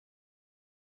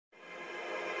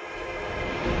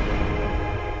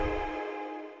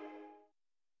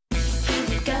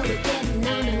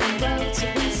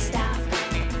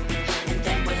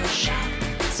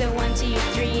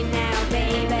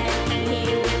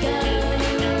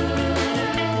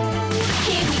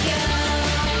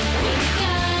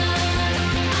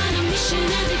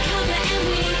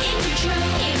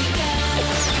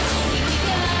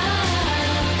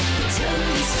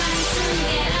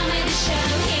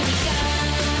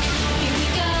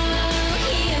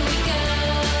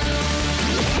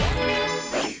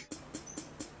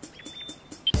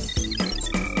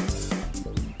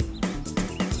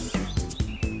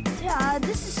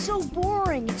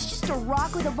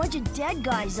a bunch of dead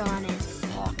guys on it.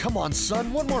 Oh, come on,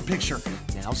 son. One more picture.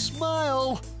 Now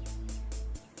smile.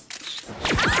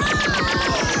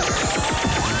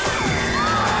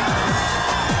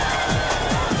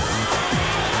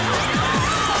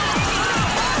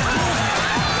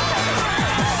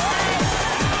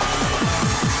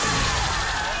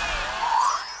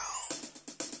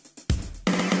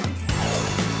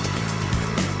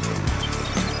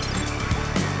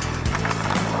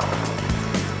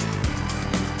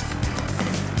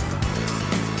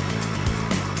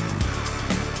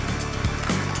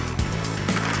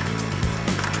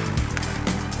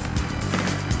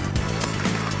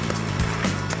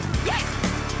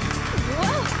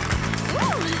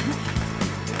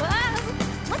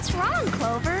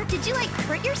 Did you, like,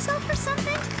 hurt yourself or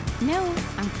something? No,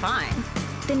 I'm fine.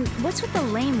 Then what's with the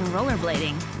lame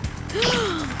rollerblading?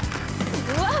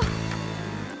 Whoa!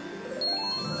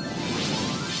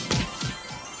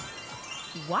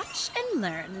 Watch and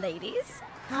learn, ladies.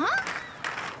 Huh?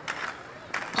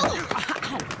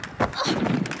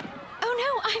 Oh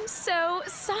no, I'm so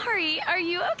sorry. Are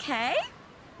you okay?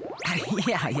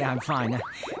 Yeah, I'm fine.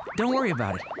 Don't worry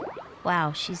about it.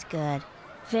 Wow, she's good.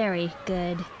 Very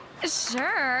good.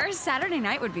 Sure, Saturday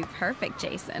night would be perfect,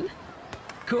 Jason.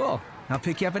 Cool. I'll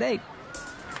pick you up at 8.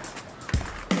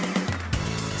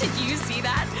 Did you see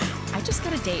that? I just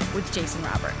got a date with Jason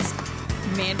Roberts.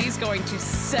 Mandy's going to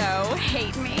so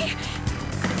hate me.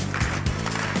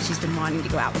 She's been wanting to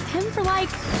go out with him for like...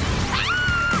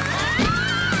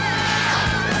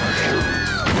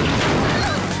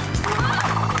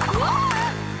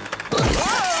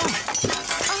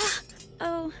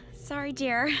 Oh, sorry,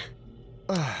 dear.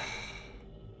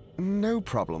 No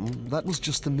problem. That was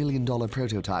just the $1 million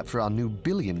prototype for our new $1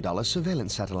 billion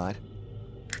surveillance satellite.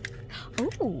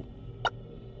 Ooh.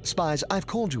 Spies, I've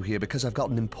called you here because I've got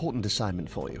an important assignment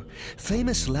for you.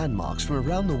 Famous landmarks from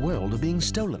around the world are being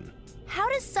stolen. How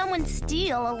does someone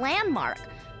steal a landmark?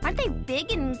 Aren't they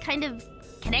big and kind of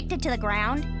connected to the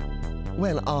ground?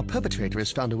 Well, our perpetrator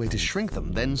has found a way to shrink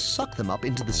them, then suck them up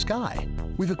into the sky.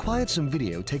 We've acquired some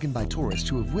video taken by tourists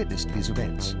who have witnessed these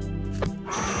events.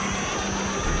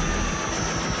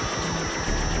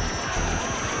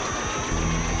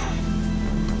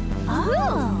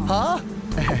 Oh! Huh?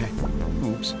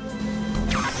 Oops.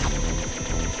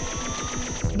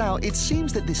 Now, it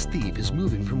seems that this thief is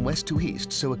moving from west to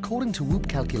east, so according to Whoop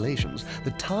calculations,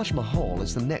 the Taj Mahal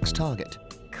is the next target.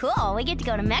 Cool, we get to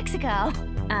go to Mexico.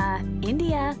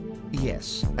 India.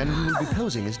 Yes, and we will be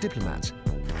posing as diplomats.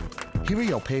 Here are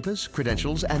your papers,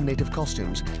 credentials, and native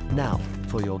costumes. Now,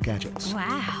 for your gadgets.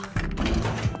 Wow.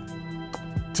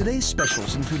 Today's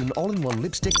specials include an all-in-one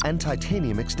lipstick and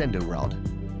titanium extendo rod.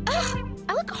 Ugh,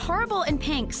 I look horrible in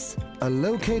pinks. A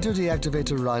locator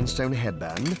deactivator rhinestone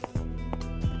headband.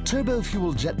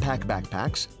 Turbo-fuel jetpack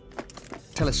backpacks.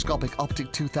 Telescopic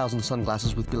optic 2000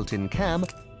 sunglasses with built-in cam.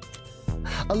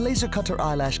 A laser cutter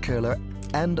eyelash curler,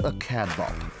 and a cad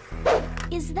bop.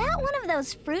 Is that one of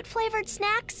those fruit-flavored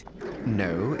snacks?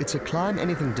 No, it's a climb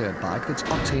anything dirt bike that's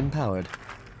octane-powered.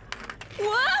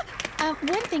 What?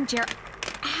 One thing, Jer.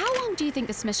 How long do you think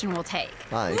this mission will take?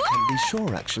 I can't be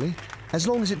sure, actually. As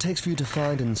long as it takes for you to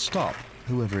find and stop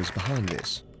whoever is behind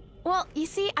this. Well, you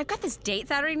see, I've got this date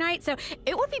Saturday night, so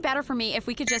it would be better for me if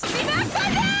we could just be back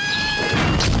Sunday!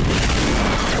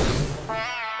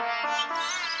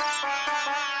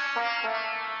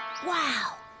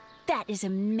 Wow, that is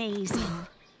amazing.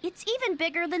 It's even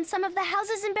bigger than some of the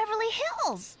houses in Beverly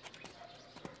Hills.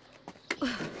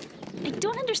 I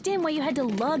don't understand why you had to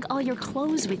lug all your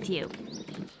clothes with you.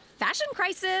 Fashion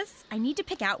crisis. I need to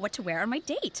pick out what to wear on my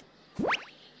date.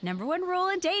 #1 rule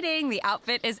in dating, the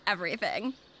outfit is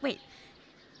everything. Wait,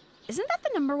 isn't that the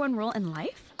 #1 rule in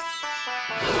life?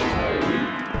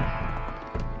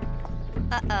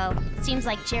 Uh-oh, seems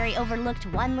like Jerry overlooked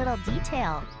one little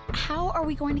detail. How are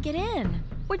we going to get in?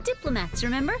 We're diplomats,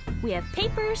 remember? We have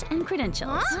papers and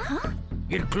credentials. Huh?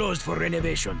 You're closed for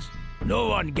renovations. No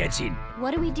one gets in.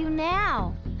 What do we do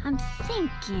now? I'm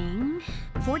thinking...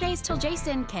 4 days till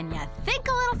Jason. Can ya think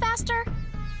a little faster?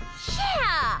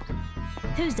 Yeah!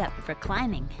 Who's up for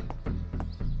climbing?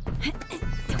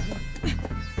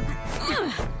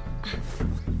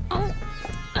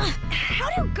 How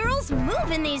do girls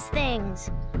move in these things?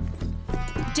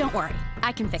 Don't worry,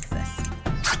 I can fix this.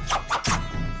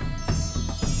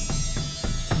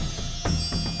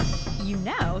 You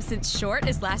know, since short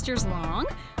is last year's long,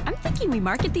 I'm thinking we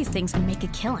market these things and make a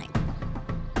killing.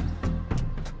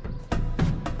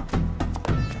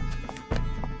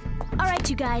 All right,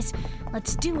 you guys,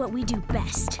 let's do what we do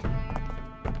best.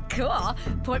 Cool.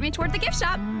 Point me toward the gift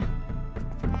shop.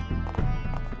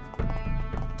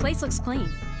 Place looks clean.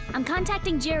 I'm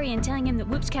contacting Jerry and telling him that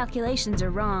Whoop's calculations are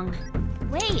wrong.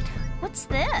 Wait, what's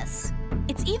this?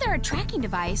 It's either a tracking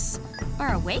device or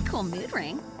a way cool mood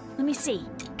ring. Let me see.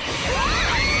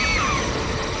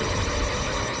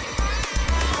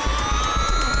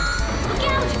 Look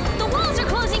out! The walls are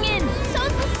closing in!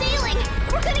 So's the ceiling!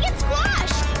 We're gonna get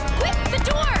squashed! Quick, the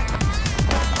door!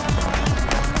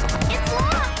 It's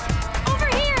locked! Over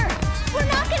here! We're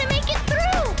not gonna make it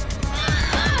through!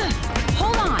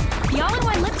 Hold on. The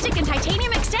all-in-one lipstick and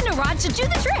titanium extendo rod should do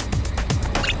the trick.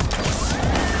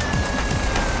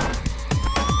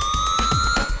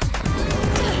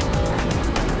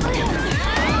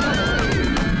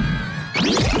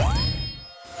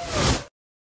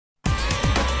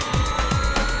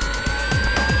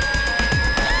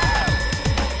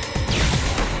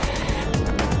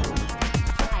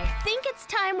 I think it's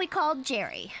time we called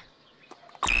Jerry.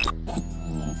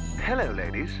 Hello,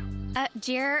 ladies.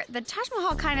 Jer, the Taj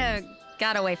Mahal kind of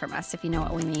got away from us, if you know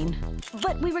what we mean.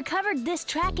 But we recovered this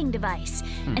tracking device.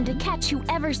 And to catch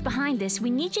whoever's behind this, we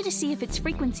need you to see if its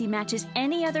frequency matches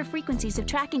any other frequencies of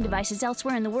tracking devices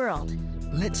elsewhere in the world.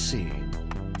 Let's see.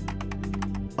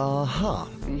 Uh-huh.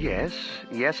 Yes,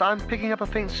 I'm picking up a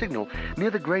faint signal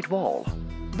near the Great Wall.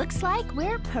 Looks like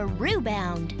we're Peru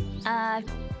bound.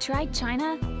 Try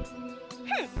China?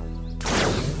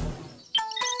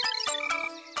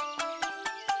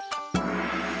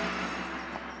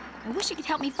 I wish you could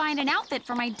help me find an outfit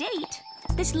for my date.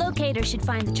 This locator should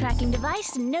find the tracking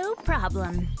device, no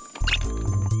problem.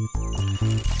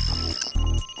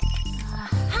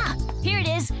 Aha! Here it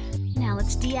is. Now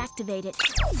let's deactivate it.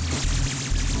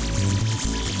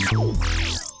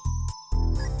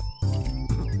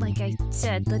 Like I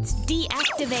said, let's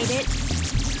deactivate it.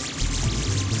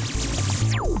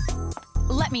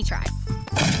 Let me try.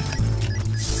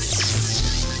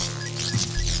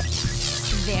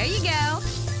 There you go.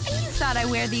 You thought I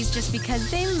wear these just because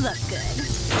they look good.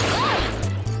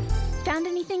 Found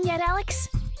anything yet, Alex?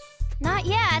 Not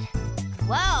yet.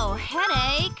 Whoa,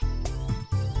 headache.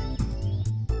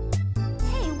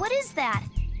 Hey, what is that?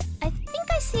 I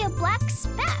think I see a black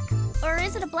speck. Or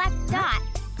is it a black dot?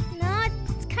 No,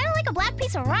 it's kind of like a black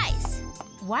piece of rice.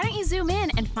 Why don't you zoom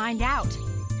in and find out?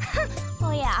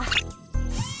 Oh, yeah.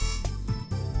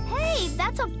 Hey,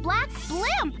 that's a black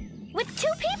blimp with 2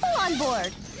 people on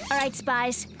board. All right,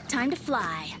 spies, time to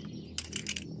fly.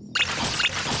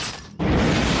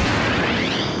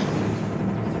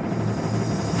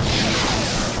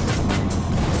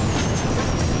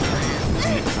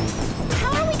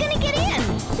 How are we gonna get in?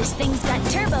 This thing's got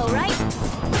turbo, right?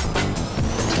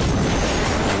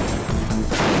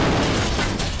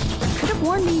 Could have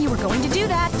warned me you were going to do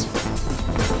that.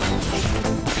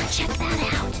 Check that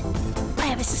out. I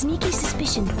have a sneaky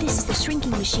suspicion this is the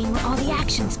shrinking machine where all the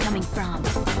action's coming from.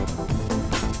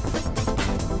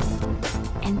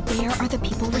 And there are the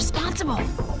people responsible.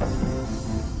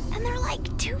 And they're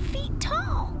like 2 feet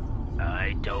tall.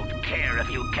 I don't care if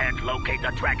you can't locate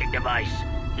the tracking device.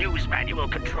 Use manual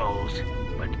controls.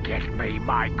 But get me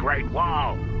my Great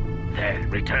Wall. Then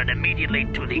return immediately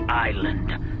to the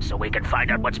island so we can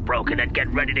find out what's broken and get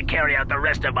ready to carry out the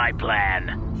rest of my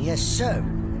plan. Yes, sir.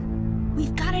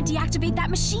 We've got to deactivate that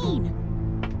machine.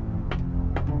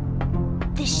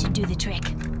 This should do the trick.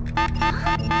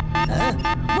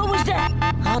 What was that?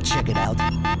 I'll check it out.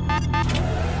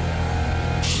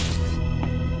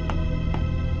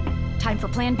 Time for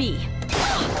Plan B.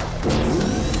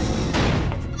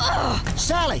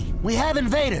 Sally, we have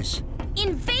invaders.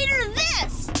 Invader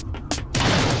this!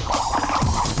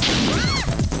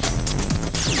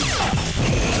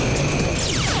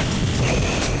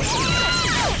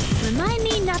 Remind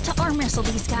me not to arm wrestle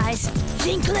these guys.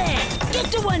 Sinclair,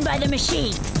 get the one by the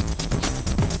machine.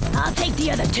 I'll take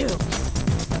the other 2.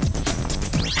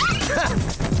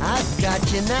 I've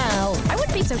got you now. I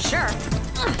wouldn't be so sure.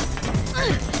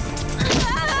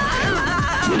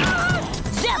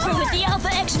 Zapper with the Alpha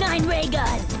X9 ray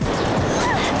gun.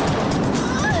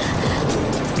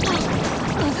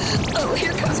 Oh,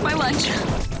 here comes my lunch.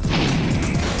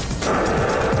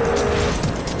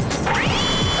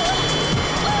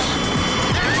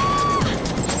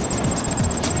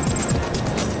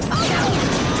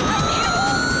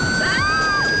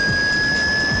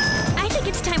 I think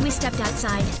it's time we stepped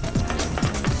outside.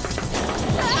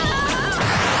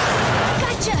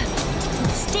 Gotcha!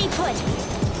 Stay put.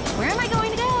 Where am I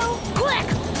going to go? Quick!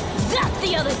 Zap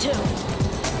the other 2.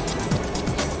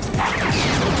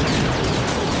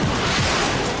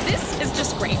 This is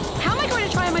just great. How am I going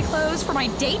to try on my clothes for my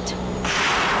date?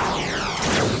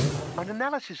 An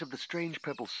analysis of the strange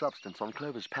purple substance on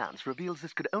Clover's pants reveals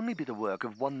this could only be the work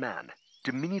of one man,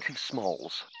 Diminutive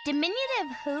Smalls.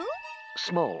 Diminutive who?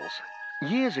 Smalls.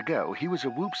 Years ago, he was a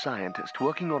Whoop scientist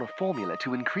working on a formula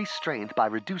to increase strength by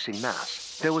reducing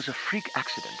mass. There was a freak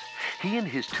accident. He and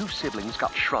his two siblings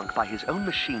got shrunk by his own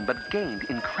machine but gained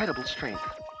incredible strength.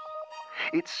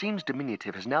 It seems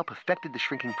Diminutive has now perfected the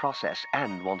shrinking process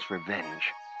and wants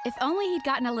revenge. If only he'd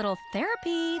gotten a little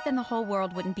therapy, then the whole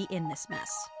world wouldn't be in this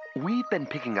mess. We've been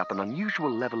picking up an unusual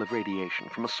level of radiation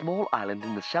from a small island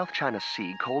in the South China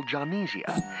Sea called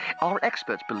Jarnesia. Our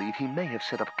experts believe he may have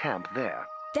set up camp there.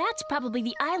 That's probably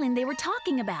the island they were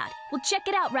talking about. We'll check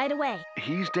it out right away.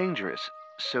 He's dangerous,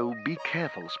 so be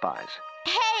careful, spies.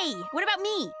 Hey, what about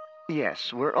me?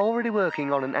 Yes, we're already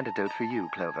working on an antidote for you,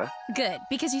 Clover. Good,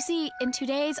 because you see, in 2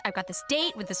 days, I've got this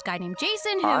date with this guy named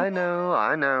Jason who... I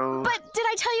know. But did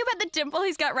I tell you about the dimple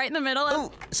he's got right in the middle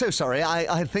of... Oh, so sorry.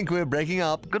 I think we're breaking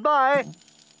up. Goodbye.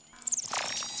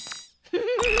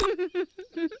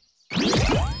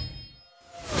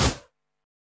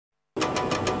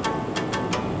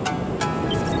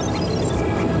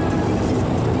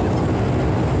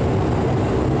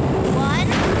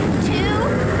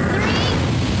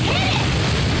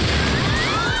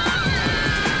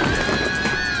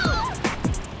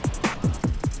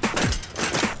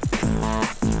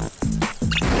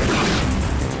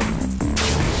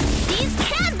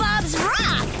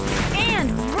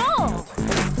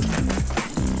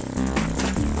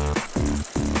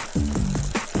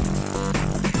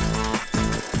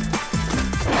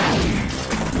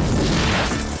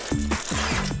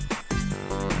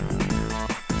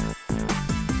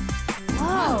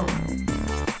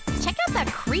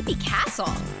 Creepy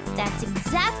castle. That's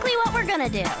exactly what we're gonna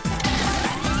do.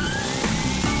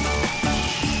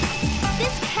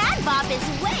 This cat bop is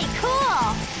way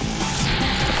cool.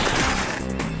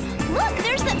 Look,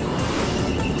 there's the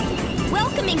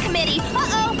welcoming committee.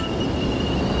 Uh-oh.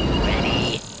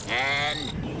 Ready,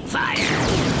 and fire.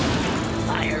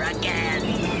 Fire again.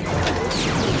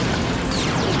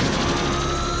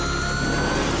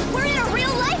 We're in a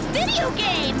real-life video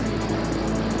game.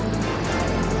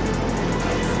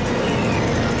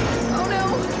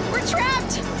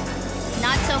 Trapped!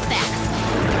 Not so fast.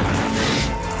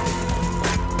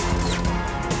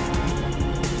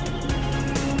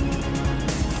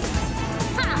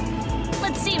 Ha!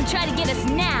 Let's see him try to get us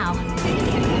now.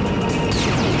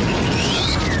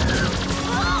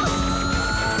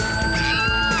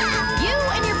 You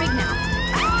and your big mouth.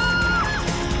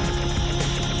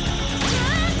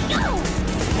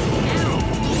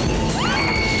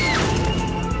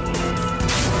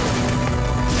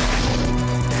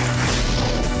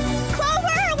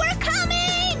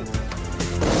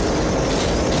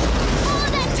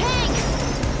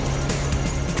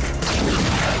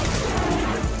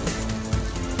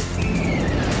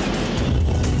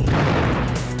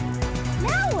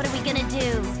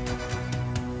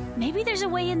 Maybe there's a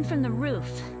way in from the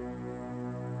roof.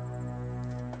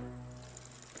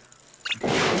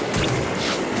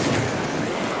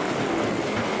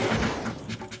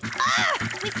 Ah!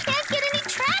 We can't get any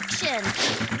traction!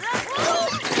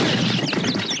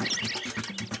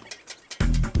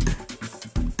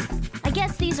 I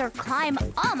guess these are climb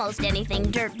almost anything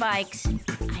dirt bikes.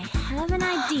 I have an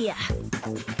idea.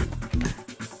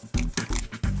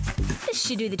 This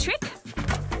should do the trick.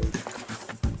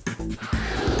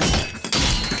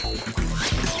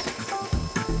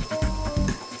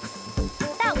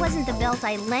 Wasn't the belt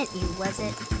I lent you, was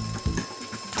it?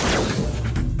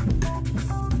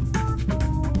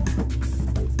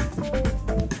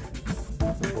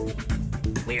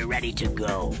 We're ready to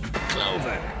go.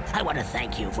 Clover, I want to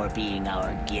thank you for being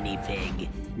our guinea pig.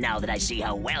 Now that I see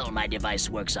how well my device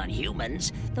works on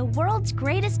humans, The world's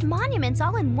greatest monuments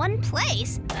all in one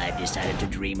place. I've decided to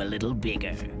dream a little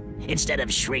bigger. Instead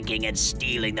of shrinking and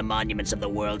stealing the monuments of the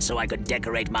world so I could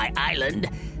decorate my island,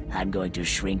 I'm going to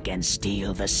shrink and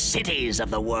steal the cities of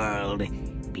the world,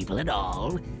 people and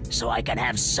all, so I can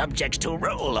have subjects to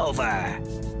rule over.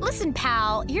 Listen,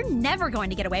 pal, you're never going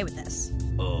to get away with this.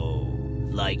 Oh,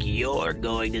 like you're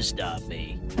going to stop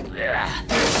me.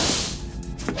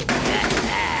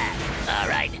 All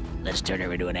right, let's turn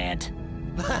her into an ant.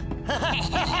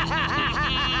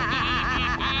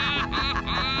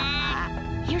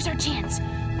 Here's our chance.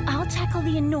 I'll tackle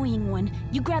the annoying one.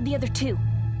 You grab the other two.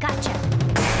 Gotcha.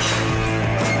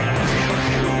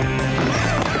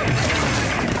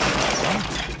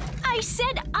 I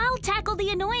said I'll tackle the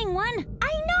annoying one.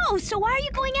 I know, so why are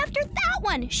you going after that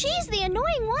one? She's the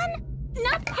annoying one.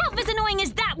 Not half as annoying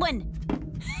as that one.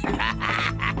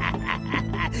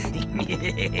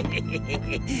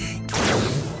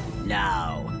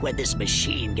 Now, when this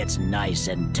machine gets nice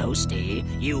and toasty,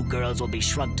 you girls will be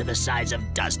shrunk to the size of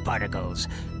dust particles.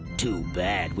 Too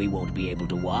bad we won't be able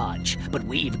to watch, but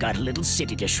we've got a little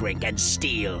city to shrink and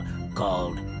steal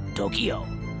called Tokyo.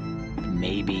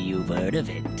 Maybe you've heard of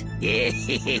it.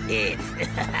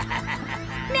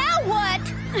 Now what?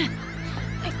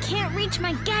 I can't reach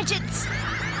my gadgets.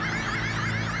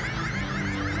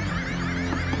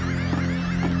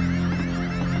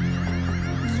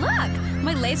 Look!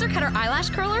 My laser cutter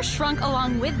eyelash curler shrunk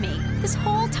along with me. This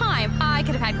whole time, I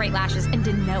could have had great lashes and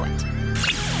didn't know it.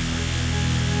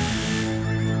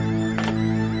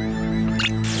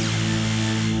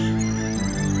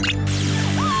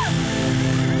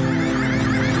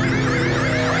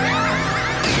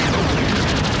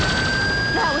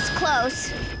 That was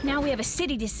close. Now we have a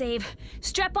city to save.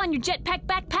 Strap on your jetpack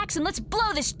backpacks and let's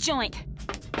blow this joint.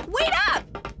 Wait up!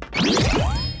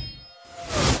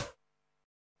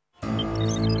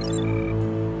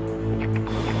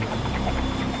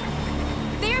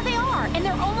 There they are, and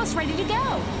they're almost ready to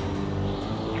go.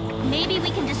 Maybe we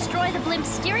can destroy the blimp's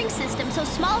steering system so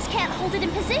Smalls can't hold it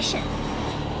in position.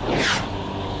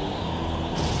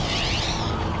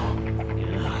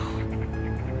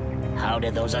 How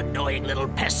did those annoying little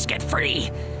pests get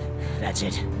free? That's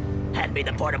it. Hand me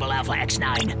the portable Alpha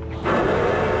X9.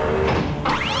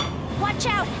 Watch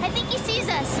out! I think he sees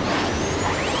us.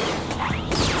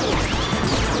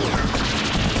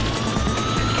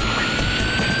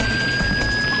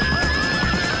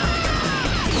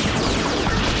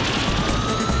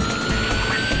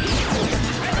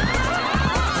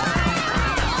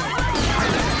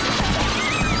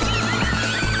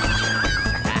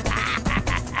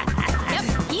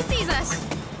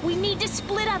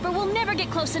 Split up or we'll never get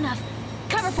close enough.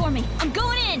 Cover for me. I'm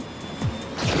going in.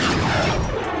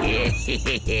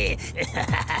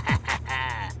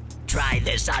 Try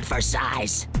this on for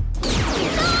size. No!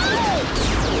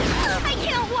 I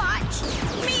can't watch.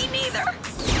 Me neither.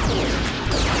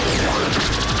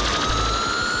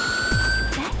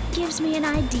 That gives me an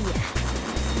idea.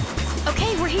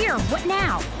 Okay, we're here. What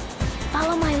now?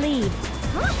 Follow my lead.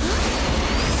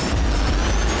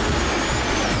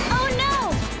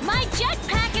 My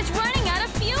jetpack is running out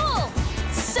of fuel!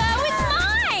 So is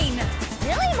mine!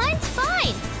 Really? Mine's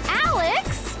fine.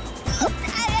 Alex?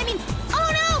 I mean,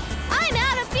 oh no! I'm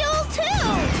out of fuel too!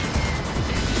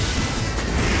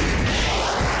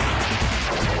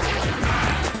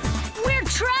 We're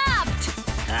trapped!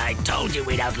 I told you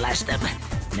we'd outlast them.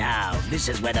 Now, this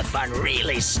is where the fun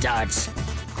really starts.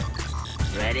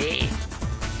 Ready?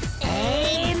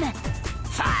 Aim!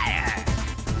 Fire!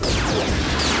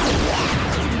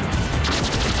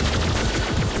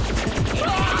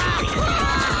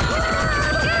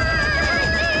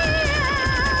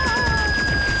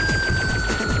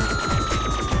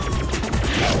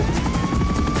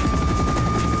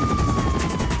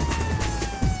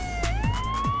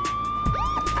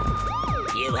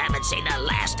 You haven't seen the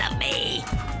last of me.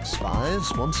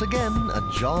 Spies, once again, a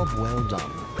job well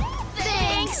done.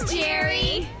 Thanks,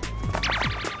 Jerry!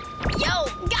 Yo,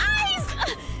 guys!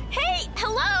 Hey,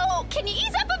 hello! Can you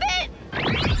ease up a bit?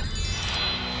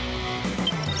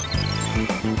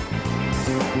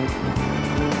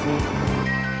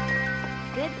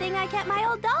 Good thing I kept my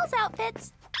old doll's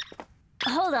outfits.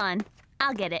 Hold on.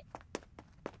 I'll get it.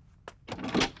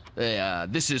 Hey,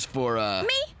 this is for,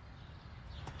 Me?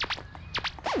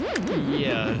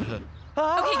 Yeah.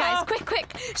 Okay, guys,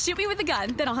 quick. Shoot me with a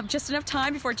gun. Then I'll have just enough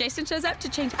time before Jason shows up to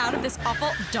change out of this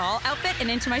awful doll outfit and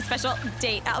into my special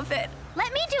date outfit.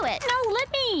 Let me do it. No,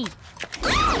 let me.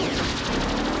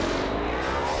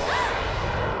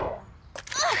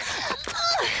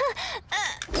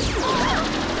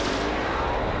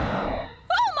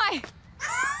 Oh, my!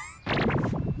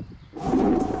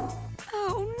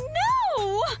 Oh,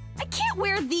 no! I can't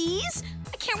wear these.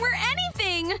 I can't wear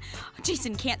anything.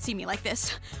 Jason can't see me like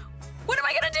this. What am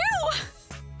I gonna do?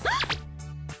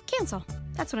 Cancel.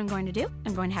 That's what I'm going to do.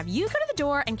 I'm going to have you go to the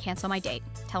door and cancel my date.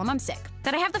 Tell him I'm sick,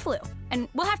 that I have the flu, and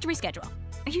we'll have to reschedule.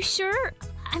 Are you sure?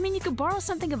 I mean, you could borrow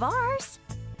something of ours.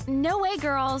 No way,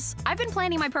 girls. I've been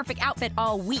planning my perfect outfit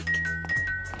all week.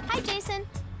 Hi, Jason.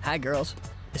 Hi, girls.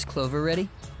 Is Clover ready?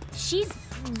 She's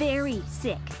very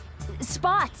sick.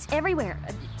 Spots everywhere.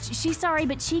 She's sorry,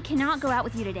 but she cannot go out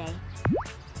with you today.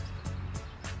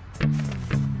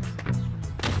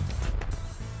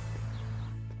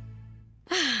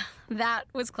 That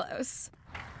was close.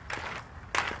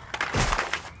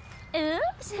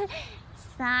 Oops.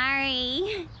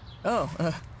 Sorry. Oh,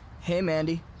 hey,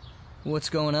 Mandy. What's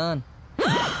going on?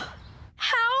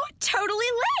 How totally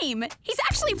lame! He's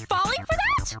actually falling for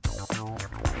that?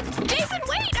 Jason,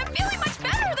 wait! I'm feeling much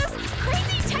better! Those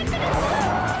crazy 10-minute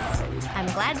moves! I'm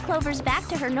glad Clover's back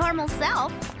to her normal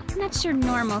self. Not sure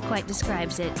normal quite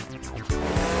describes it.